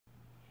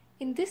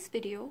In this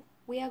video,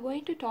 we are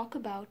going to talk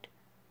about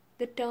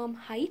the term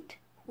height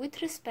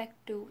with respect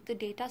to the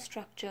data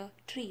structure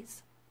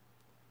trees.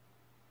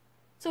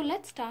 So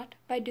let's start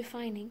by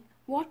defining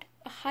what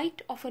a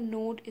height of a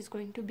node is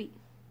going to be.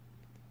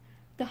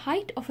 The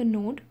height of a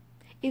node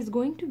is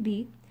going to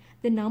be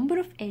the number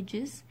of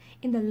edges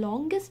in the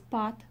longest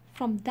path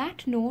from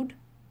that node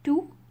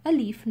to a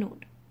leaf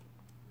node.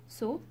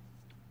 So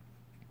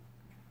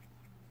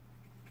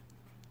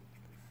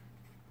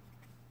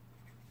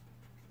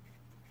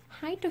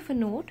height of a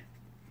node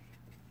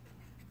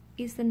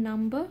is the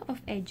number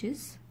of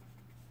edges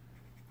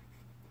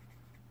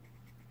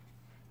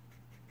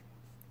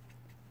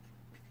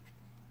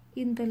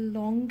in the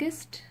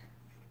longest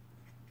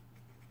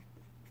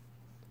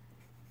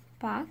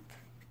path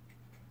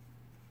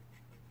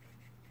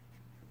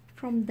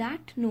from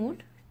that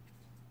node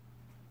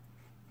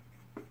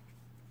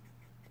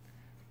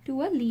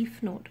to a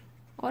leaf node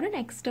or an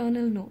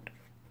external node.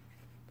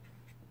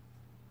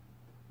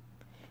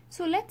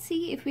 So let's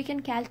see if we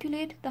can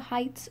calculate the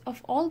heights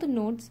of all the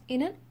nodes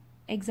in an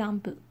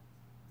example.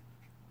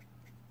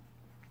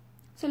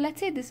 So let's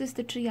say this is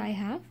the tree I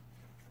have.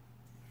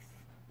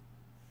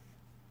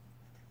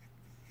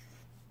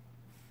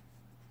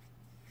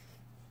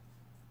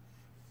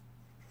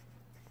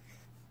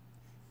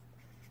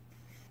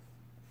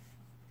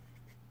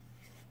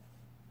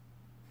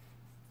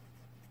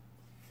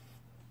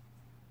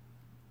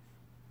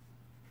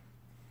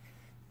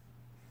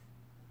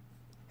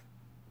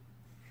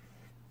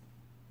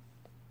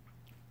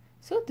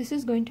 So this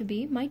is going to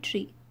be my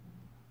tree.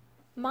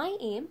 My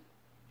aim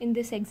in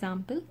this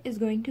example is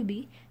going to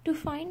be to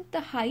find the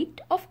height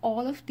of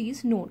all of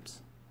these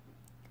nodes.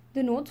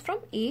 The nodes from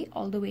A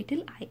all the way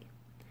till I.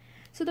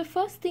 So the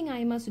first thing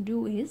I must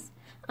do is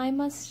I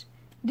must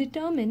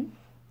determine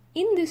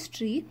in this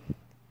tree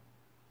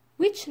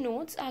which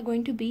nodes are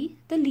going to be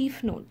the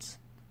leaf nodes.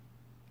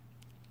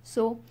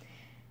 So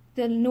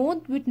the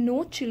node with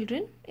no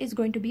children is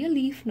going to be a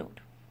leaf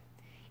node.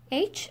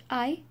 H,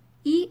 I,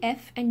 E,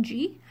 F and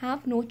G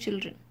have no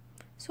children.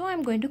 So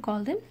I'm going to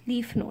call them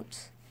leaf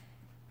nodes.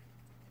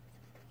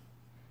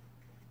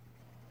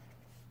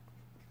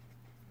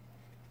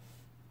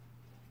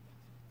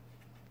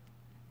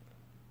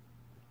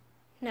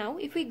 Now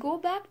if we go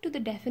back to the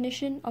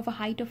definition of a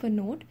height of a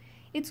node,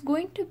 it's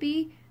going to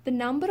be the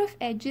number of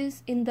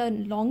edges in the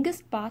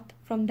longest path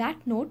from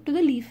that node to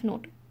the leaf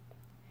node.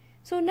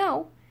 So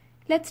now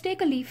let's take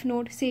a leaf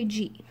node, say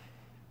G.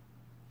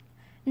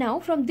 Now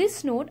from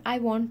this node I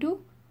want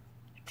to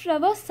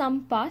traverse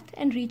some path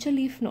and reach a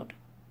leaf node.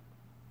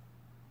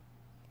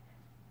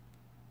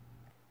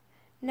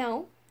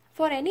 Now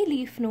for any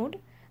leaf node,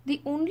 the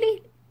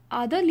only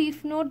other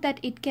leaf node that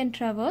it can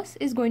traverse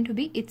is going to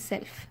be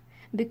itself,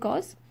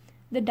 because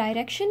the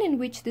direction in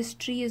which this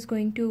tree is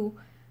going to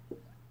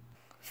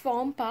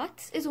form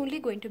paths is only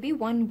going to be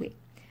one way,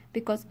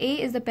 because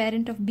A is the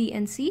parent of B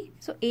and C,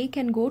 so A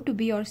can go to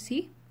B or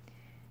C.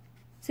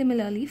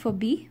 Similarly for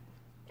B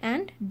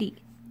and D.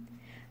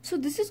 So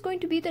this is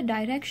going to be the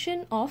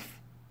direction of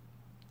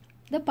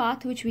the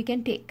path which we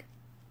can take.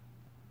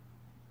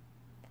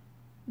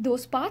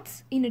 Those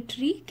paths in a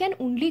tree can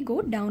only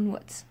go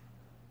downwards.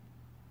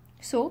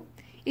 So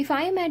if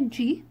I am at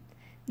G,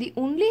 the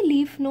only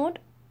leaf node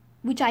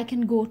which I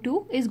can go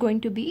to is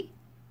going to be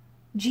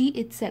G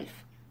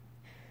itself.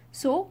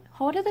 So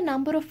what are the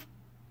number of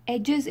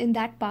edges in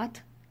that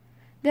path?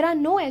 There are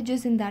no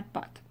edges in that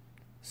path.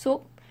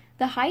 So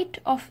the height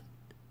of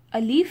a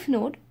leaf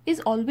node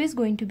is always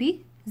going to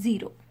be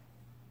 0.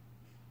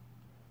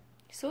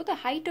 So the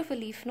height of a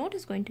leaf node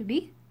is going to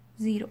be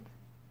 0.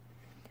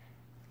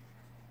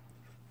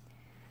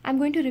 I'm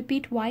going to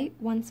repeat why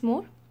once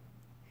more.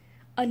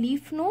 A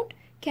leaf node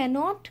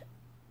cannot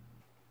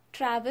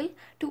travel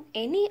to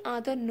any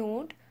other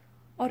node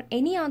or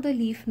any other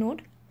leaf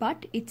node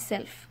but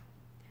itself.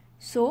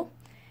 So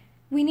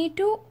we need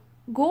to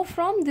go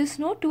from this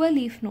node to a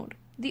leaf node.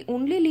 The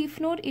only leaf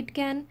node it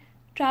can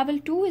travel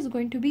to is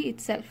going to be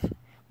itself.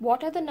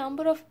 What are the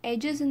number of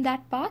edges in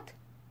that path?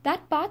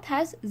 That path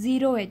has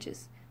 0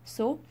 edges.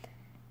 So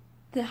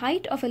the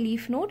height of a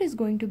leaf node is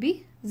going to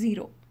be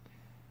 0.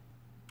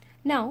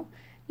 Now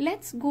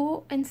let's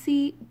go and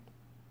see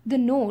the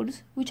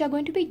nodes which are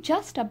going to be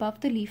just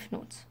above the leaf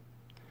nodes.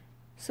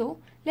 So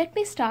let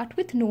me start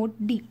with node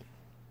D.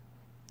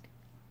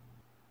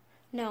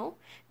 Now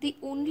the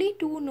only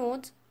two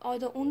nodes or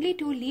the only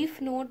two leaf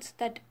nodes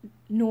that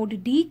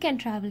node D can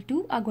travel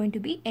to are going to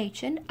be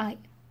H and I.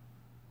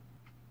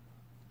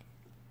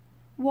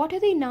 What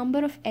are the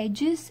number of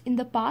edges in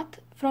the path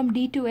from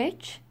D to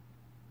H?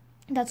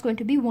 That's going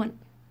to be 1.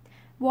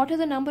 What are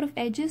the number of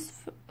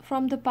edges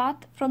from the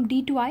path from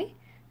D to I?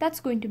 That's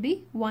going to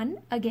be 1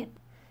 again.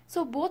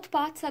 So both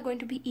paths are going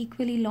to be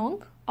equally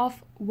long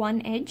of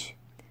 1 edge.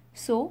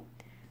 So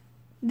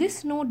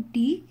this node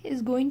D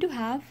is going to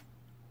have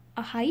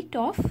a height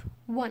of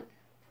 1,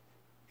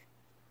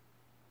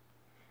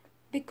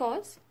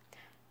 because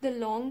the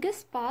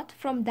longest path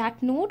from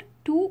that node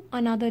to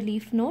another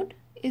leaf node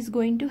is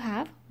going to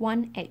have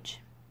 1 edge.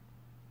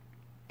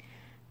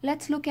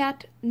 let's look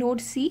at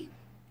node C.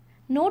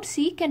 Node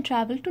C can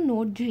travel to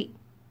node G.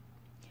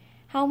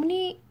 How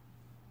many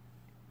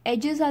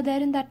edges are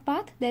there in that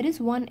path? There is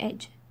one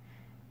edge.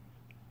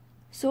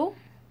 So,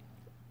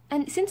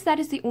 and since that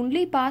is the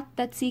only path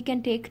that C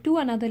can take to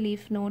another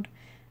leaf node,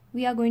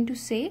 we are going to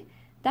say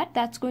that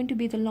that's going to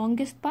be the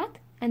longest path,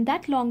 and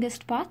that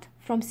longest path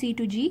from C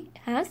to G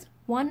has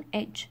one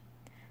edge.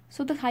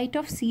 So the height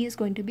of C is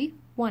going to be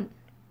 1.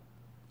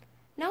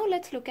 Now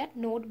let's look at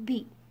node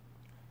B.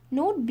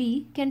 Node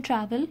B can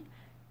travel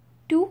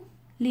to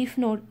leaf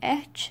node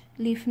H,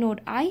 leaf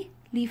node I,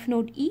 leaf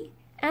node E,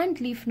 and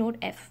leaf node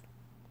F.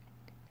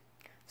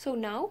 So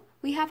now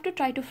we have to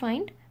try to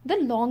find the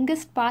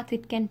longest path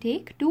it can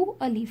take to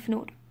a leaf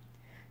node.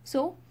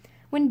 So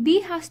when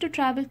B has to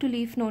travel to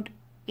leaf node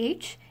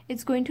H,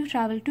 it's going to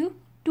travel to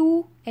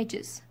 2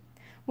 edges.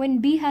 When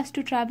B has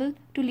to travel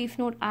to leaf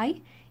node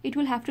I, it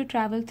will have to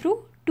travel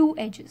through 2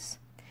 edges.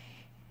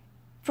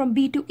 From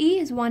B to E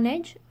is 1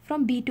 edge,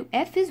 from B to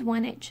F is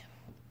 1 edge.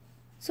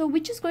 So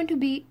which is going to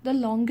be the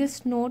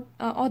longest node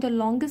or the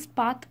longest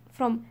path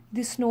from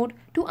this node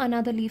to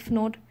another leaf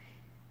node?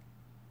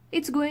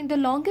 The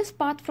longest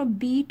path from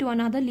B to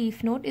another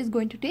leaf node is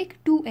going to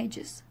take 2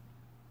 edges,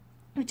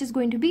 which is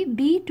going to be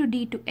B to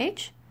D to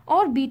H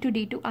or B to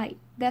D to I.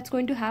 That's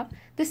going to have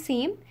the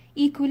same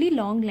equally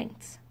long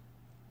lengths.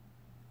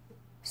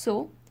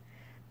 So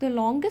the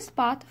longest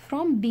path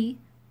from B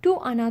to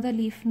another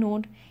leaf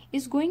node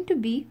is going to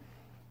be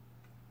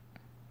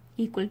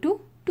equal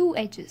to 2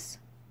 edges.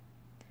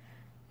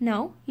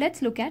 Now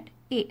let's look at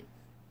A.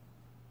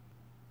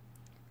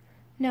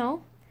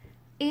 Now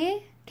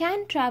A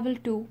can travel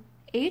to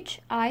H,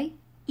 I,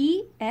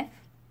 E, F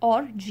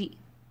or G.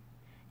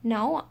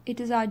 Now it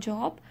is our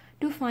job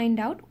to find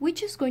out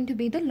which is going to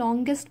be the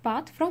longest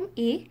path from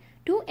A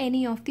to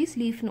any of these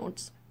leaf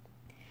nodes.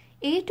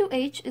 A to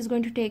H is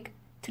going to take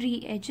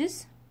 3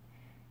 edges.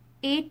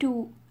 A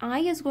to I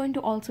is going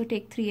to also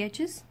take 3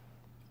 edges.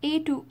 A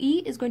to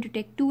E is going to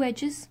take 2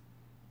 edges.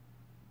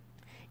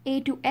 A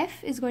to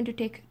F is going to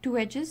take 2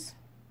 edges.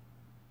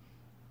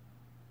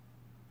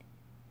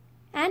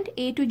 And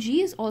A to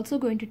G is also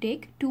going to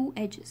take 2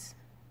 edges.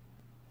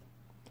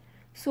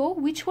 So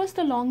which was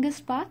the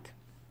longest path?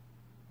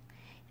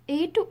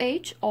 A to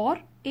H or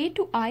A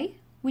to I,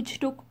 which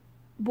took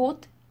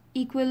both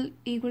equal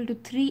to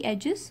 3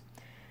 edges,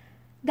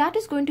 that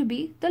is going to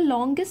be the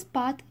longest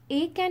path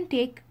A can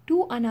take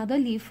to another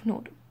leaf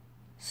node.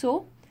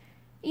 So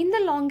in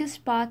the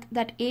longest path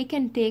that A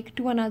can take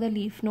to another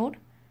leaf node,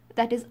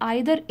 that is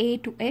either A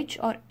to H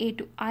or A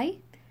to I,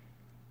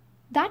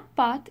 that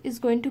path is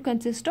going to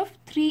consist of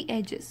 3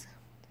 edges.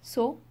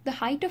 So the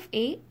height of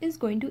A is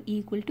going to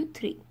equal to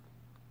 3.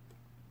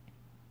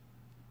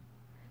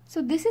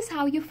 So this is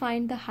how you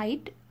find the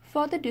height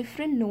for the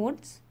different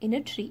nodes in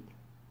a tree.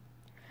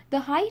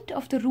 The height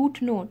of the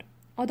root node,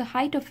 or the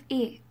height of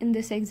A in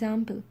this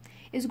example,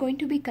 is going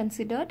to be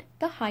considered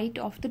the height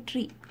of the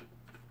tree.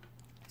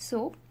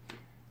 So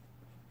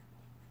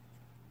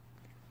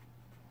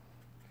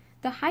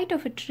the height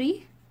of a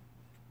tree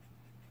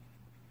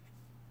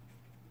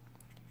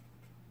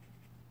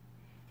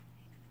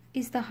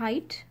is the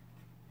height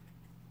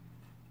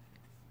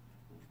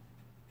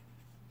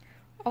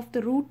of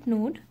the root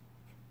node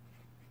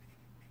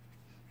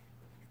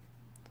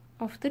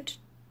of the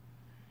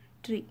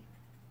tree.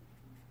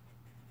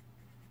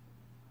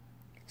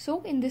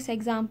 So in this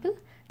example,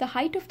 the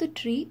height of the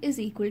tree is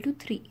equal to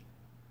 3.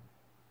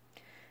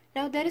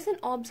 Now there is an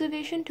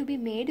observation to be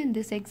made in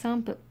this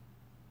example.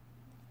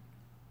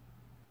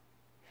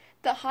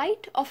 The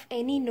height of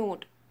any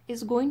node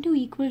is going to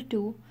equal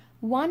to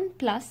 1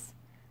 plus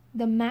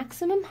the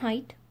maximum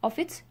height of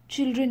its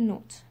children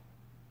nodes.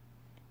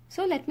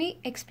 So let me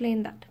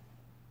explain that.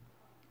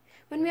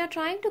 When we are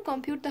trying to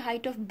compute the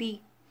height of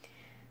B,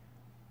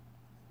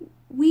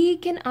 we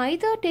can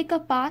either take a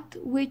path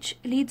which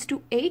leads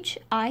to H,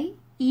 I,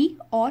 E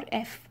or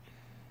F.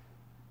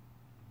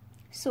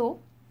 So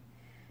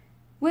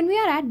when we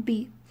are at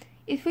B,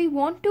 if we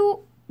want to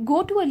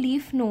go to a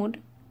leaf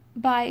node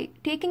by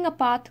taking a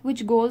path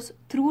which goes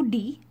through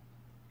D,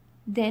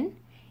 then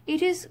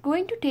it is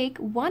going to take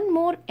one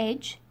more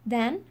edge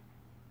than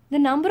the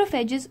number of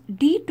edges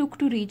D took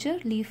to reach a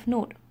leaf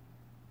node.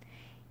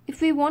 If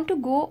we want to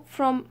go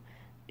from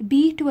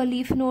B to a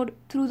leaf node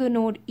through the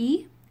node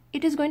E,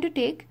 it is going to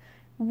take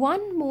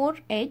one more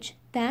edge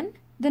than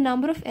the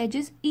number of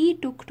edges E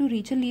took to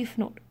reach a leaf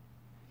node.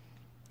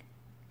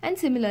 And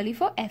similarly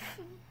for F.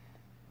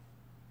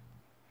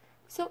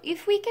 So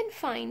if we can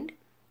find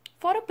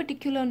for a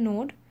particular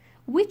node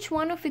which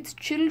one of its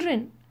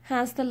children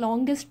has the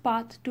longest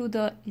path to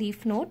the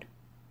leaf node,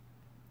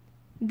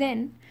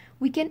 then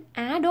we can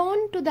add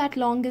on to that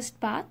longest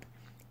path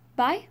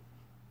by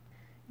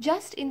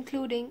just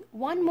including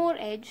one more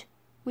edge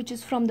which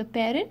is from the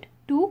parent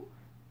to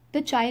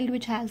the child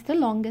which has the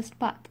longest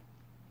path.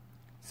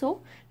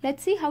 So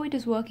let's see how it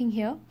is working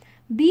here.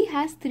 B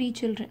has 3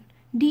 children,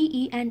 D,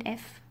 E and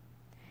F.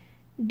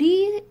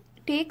 D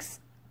takes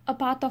a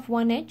path of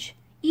 1 edge,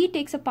 E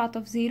takes a path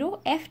of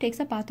 0, F takes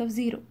a path of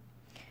 0.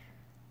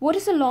 What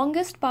is the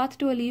longest path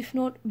to a leaf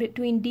node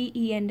between D,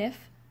 E and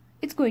F?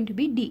 It's going to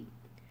be D,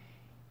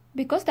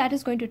 because that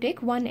is going to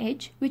take one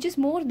edge, which is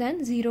more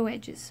than 0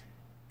 edges.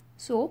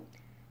 So,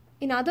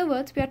 in other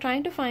words, we are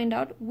trying to find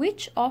out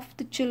which of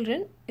the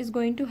children is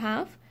going to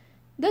have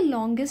the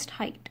longest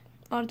height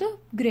or the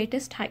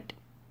greatest height.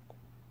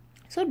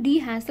 So, D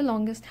has the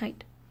longest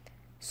height.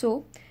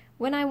 So,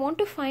 when I want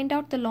to find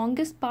out the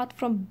longest path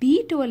from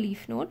B to a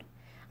leaf node,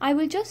 I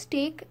will just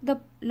take the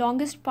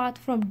longest path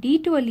from D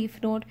to a leaf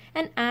node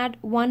and add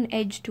one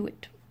edge to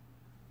it.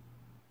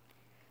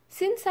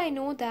 Since I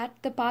know that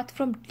the path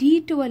from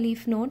D to a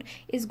leaf node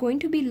is going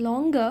to be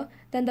longer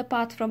than the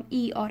path from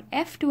E or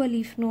F to a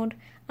leaf node,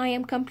 I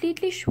am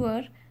completely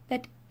sure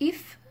that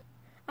if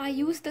I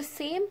use the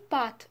same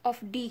path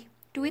of D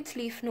to its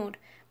leaf node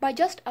by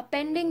just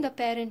appending the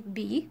parent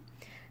B,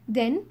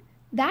 then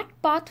that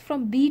path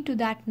from B to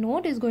that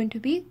node is going to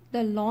be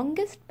the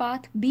longest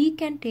path B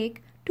can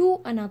take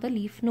to another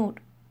leaf node.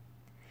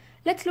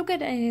 Let's look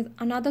at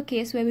another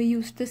case where we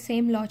use the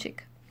same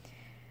logic.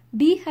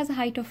 B has a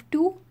height of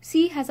 2,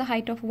 C has a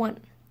height of 1.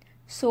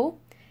 So,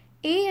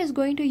 A is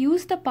going to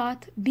use the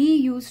path B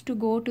used to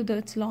go to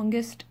its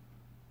longest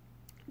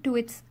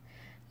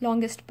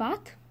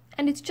path,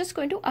 and it's just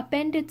going to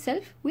append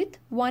itself with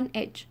one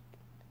edge.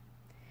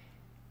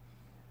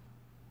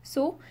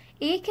 So,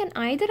 A can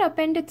either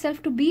append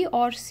itself to B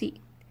or C.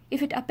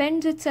 If it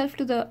appends itself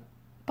to the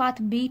path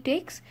B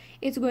takes,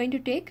 it's going to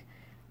take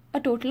a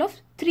total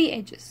of 3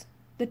 edges.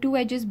 The 2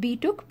 edges B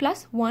took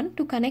plus 1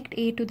 to connect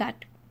A to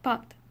that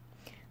path.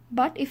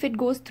 But if it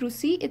goes through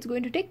C, it's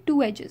going to take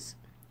 2 edges.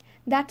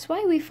 That's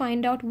why we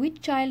find out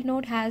which child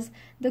node has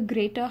the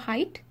greater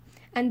height,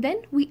 and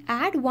then we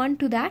add 1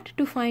 to that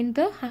to find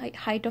the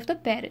height of the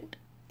parent.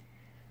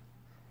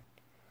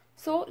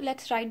 So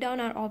let's write down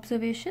our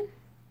observation.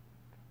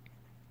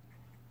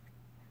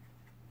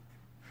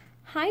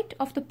 Height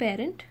of the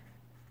parent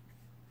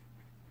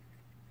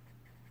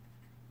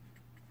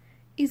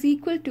is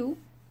equal to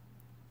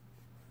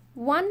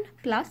 1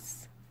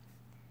 plus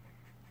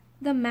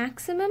the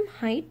maximum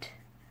height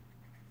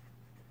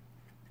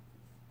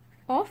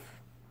of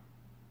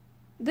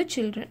the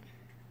children,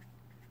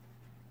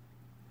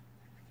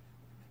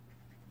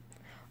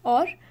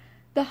 or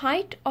the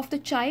height of the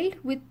child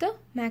with the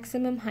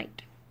maximum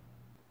height.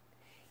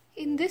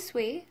 In this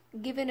way,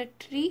 given a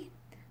tree,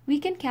 we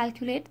can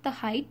calculate the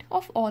height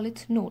of all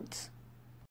its nodes.